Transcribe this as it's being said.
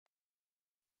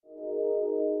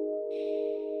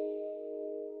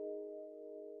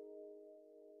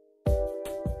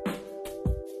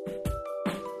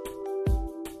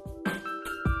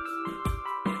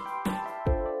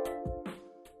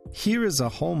Here is a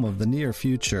home of the near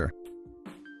future.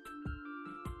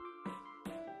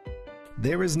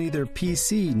 There is neither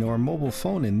PC nor mobile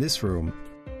phone in this room.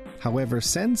 However,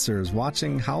 sensors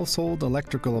watching household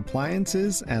electrical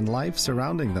appliances and life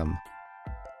surrounding them.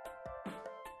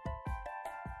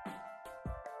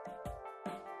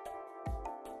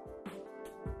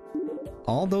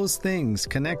 All those things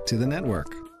connect to the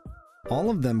network. All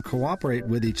of them cooperate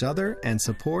with each other and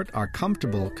support our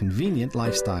comfortable, convenient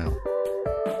lifestyle.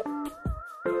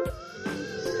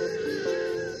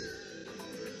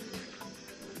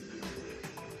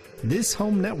 This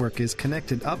home network is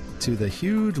connected up to the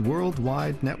huge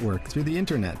worldwide network through the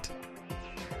Internet.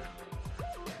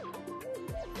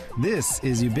 This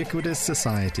is ubiquitous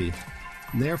society.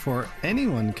 Therefore,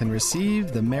 anyone can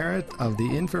receive the merit of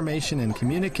the information and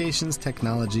communications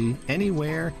technology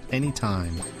anywhere,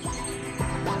 anytime.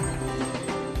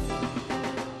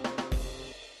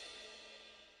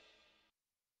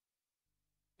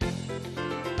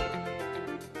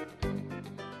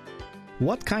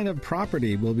 What kind of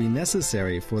property will be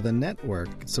necessary for the network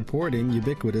supporting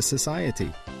ubiquitous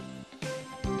society?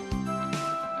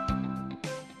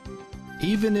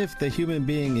 Even if the human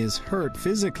being is hurt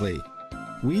physically,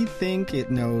 we think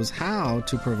it knows how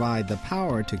to provide the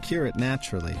power to cure it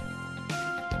naturally.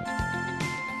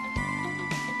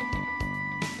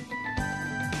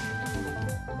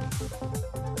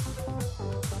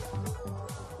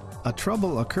 A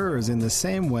trouble occurs in the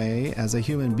same way as a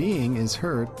human being is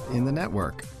hurt in the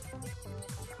network.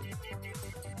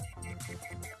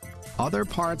 Other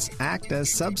parts act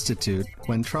as substitute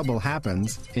when trouble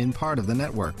happens in part of the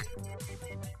network.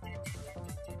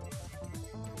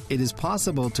 It is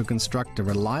possible to construct a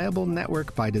reliable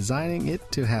network by designing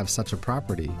it to have such a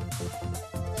property.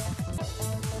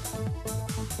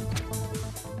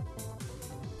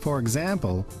 For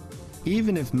example,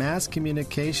 even if mass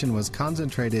communication was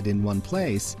concentrated in one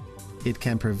place, it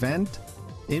can prevent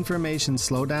information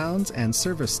slowdowns and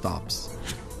service stops.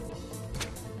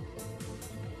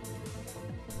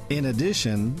 In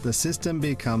addition, the system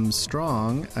becomes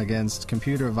strong against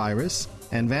computer virus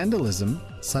and vandalism,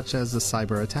 such as the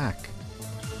cyber attack.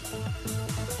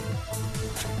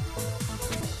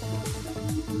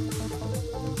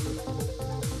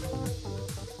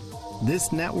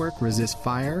 This network resists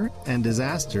fire and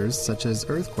disasters such as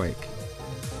earthquake.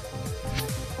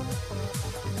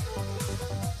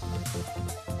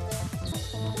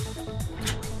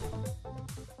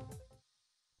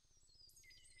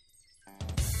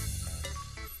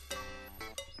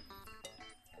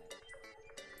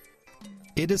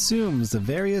 It assumes the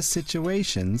various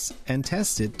situations and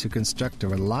tests it to construct a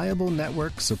reliable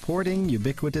network supporting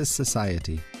ubiquitous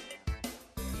society.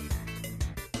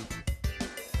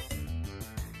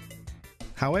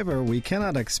 However, we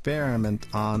cannot experiment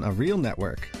on a real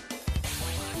network.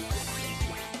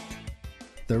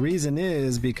 The reason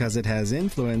is because it has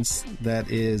influence that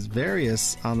is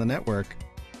various on the network,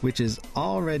 which is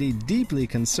already deeply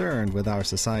concerned with our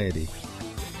society.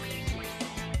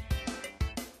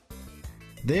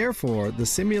 Therefore, the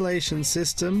simulation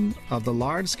system of the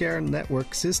large-scale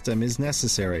network system is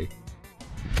necessary.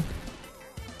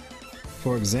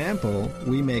 For example,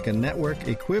 we make a network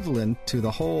equivalent to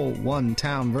the whole one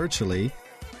town virtually,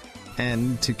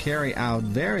 and to carry out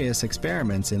various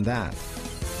experiments in that.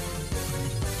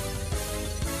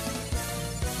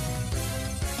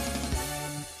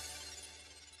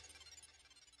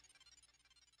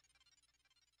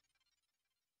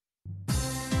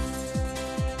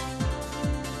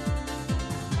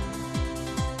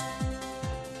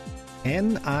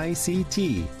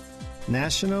 NICT,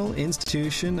 National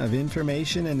Institution of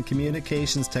Information and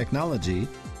Communications Technology,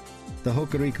 the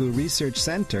Hokuriku Research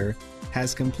Center,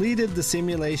 has completed the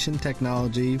simulation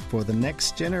technology for the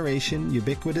next generation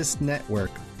ubiquitous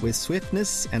network with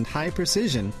swiftness and high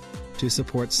precision to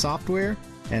support software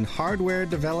and hardware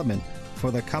development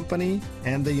for the company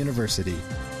and the university.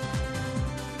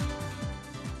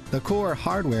 The core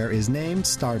hardware is named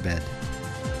StarBED.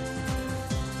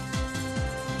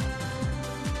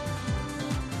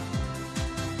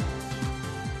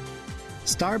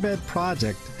 StarBED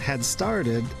project had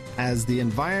started as the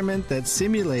environment that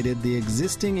simulated the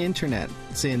existing Internet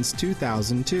since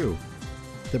 2002.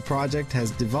 The project has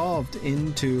devolved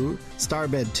into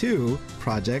StarBED 2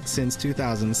 project since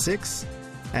 2006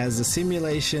 as a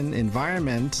simulation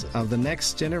environment of the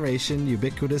next generation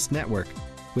ubiquitous network,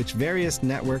 which various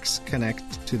networks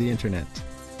connect to the Internet.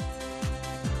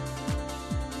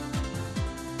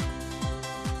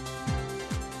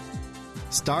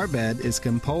 StarBED is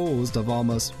composed of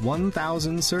almost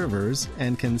 1,000 servers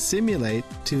and can simulate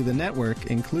to the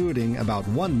network including about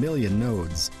 1 million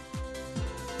nodes.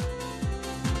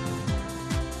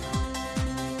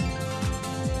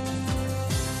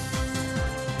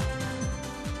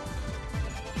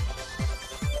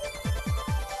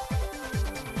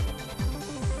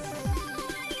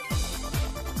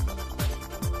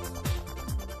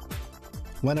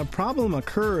 When a problem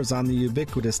occurs on the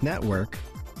ubiquitous network,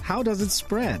 how does it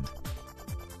spread?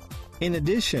 In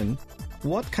addition,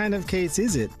 what kind of case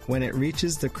is it when it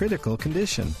reaches the critical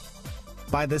condition?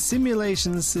 By the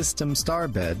simulation system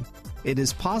StarBED, it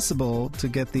is possible to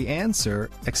get the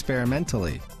answer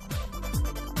experimentally.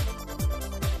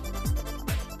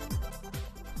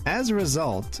 As a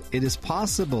result, it is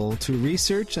possible to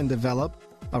research and develop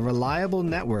a reliable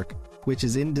network which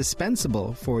is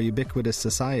indispensable for ubiquitous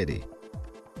society.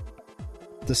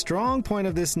 The strong point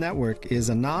of this network is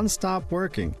a non-stop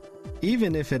working.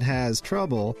 Even if it has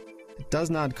trouble, it does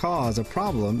not cause a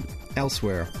problem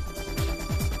elsewhere.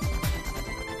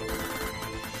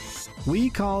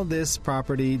 We call this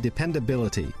property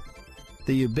dependability,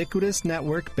 the ubiquitous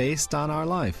network based on our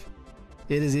life.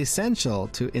 It is essential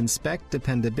to inspect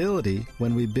dependability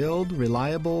when we build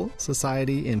reliable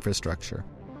society infrastructure.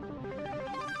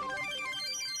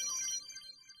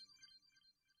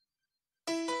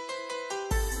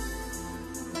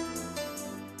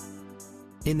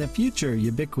 In the future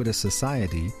ubiquitous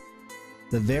society,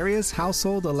 the various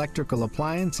household electrical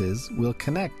appliances will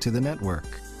connect to the network.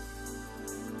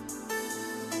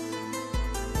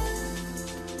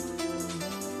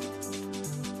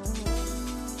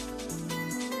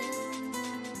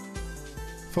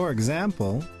 For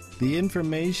example, the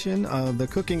information of the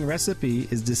cooking recipe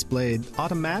is displayed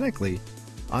automatically,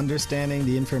 understanding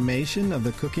the information of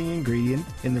the cooking ingredient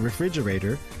in the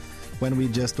refrigerator when we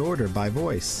just order by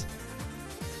voice.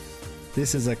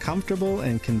 This is a comfortable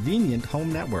and convenient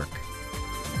home network.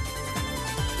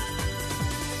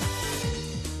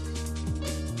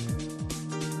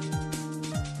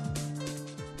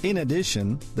 In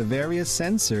addition, the various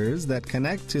sensors that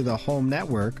connect to the home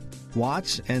network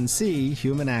watch and see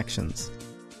human actions.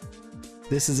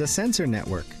 This is a sensor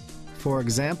network. For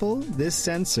example, this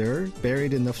sensor,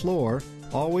 buried in the floor,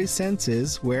 always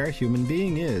senses where a human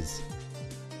being is.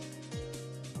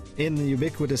 In the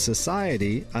ubiquitous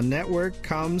society, a network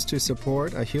comes to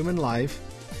support a human life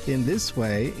in this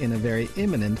way in a very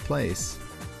imminent place.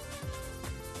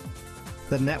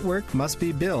 The network must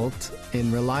be built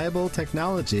in reliable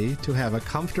technology to have a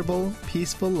comfortable,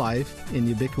 peaceful life in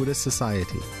ubiquitous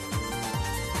society.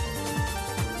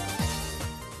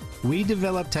 We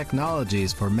develop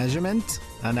technologies for measurement,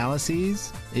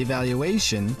 analyses,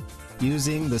 evaluation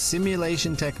using the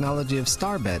simulation technology of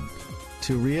StarBED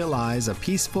to realize a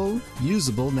peaceful,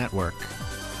 usable network.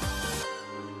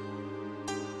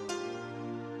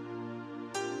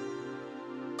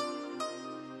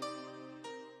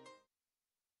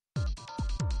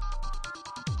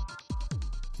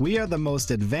 We are the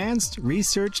most advanced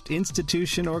research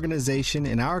institution organization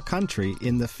in our country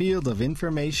in the field of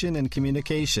information and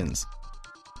communications.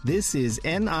 This is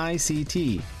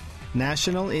NICT,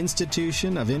 National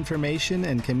Institution of Information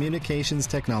and Communications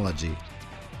Technology.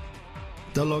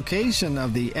 The location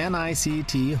of the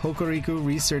NICT Hokuriku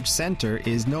Research Center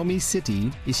is Nomi City,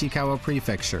 Ishikawa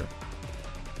Prefecture.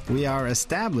 We are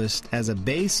established as a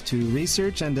base to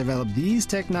research and develop these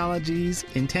technologies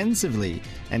intensively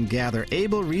and gather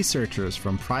able researchers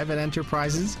from private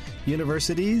enterprises,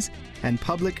 universities, and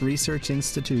public research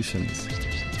institutions.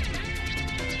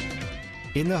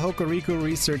 In the Hokuriku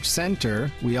Research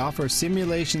Center, we offer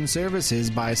simulation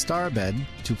services by StarBED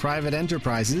to private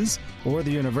enterprises or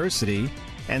the university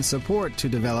and support to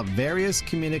develop various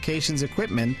communications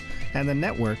equipment and the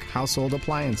network household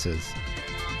appliances.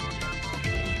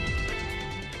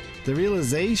 The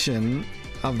realization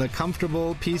of the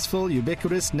comfortable, peaceful,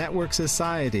 ubiquitous network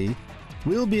society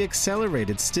will be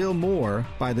accelerated still more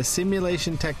by the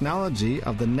simulation technology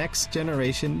of the next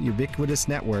generation ubiquitous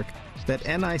network that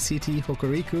NICT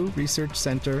Hokuriku Research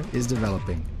Center is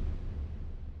developing.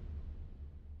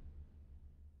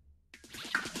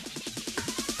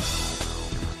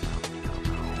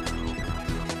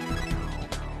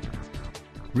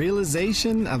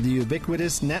 Realization of the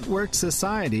ubiquitous network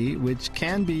society, which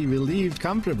can be relieved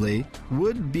comfortably,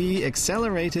 would be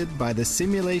accelerated by the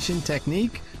simulation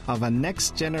technique of a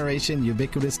next-generation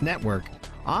ubiquitous network,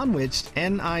 on which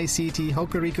NICT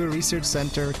Hokuriku Research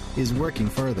Center is working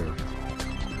further.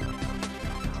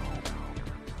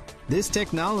 This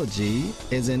technology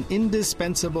is an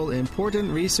indispensable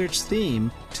important research theme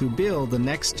to build the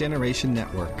next-generation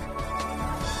network.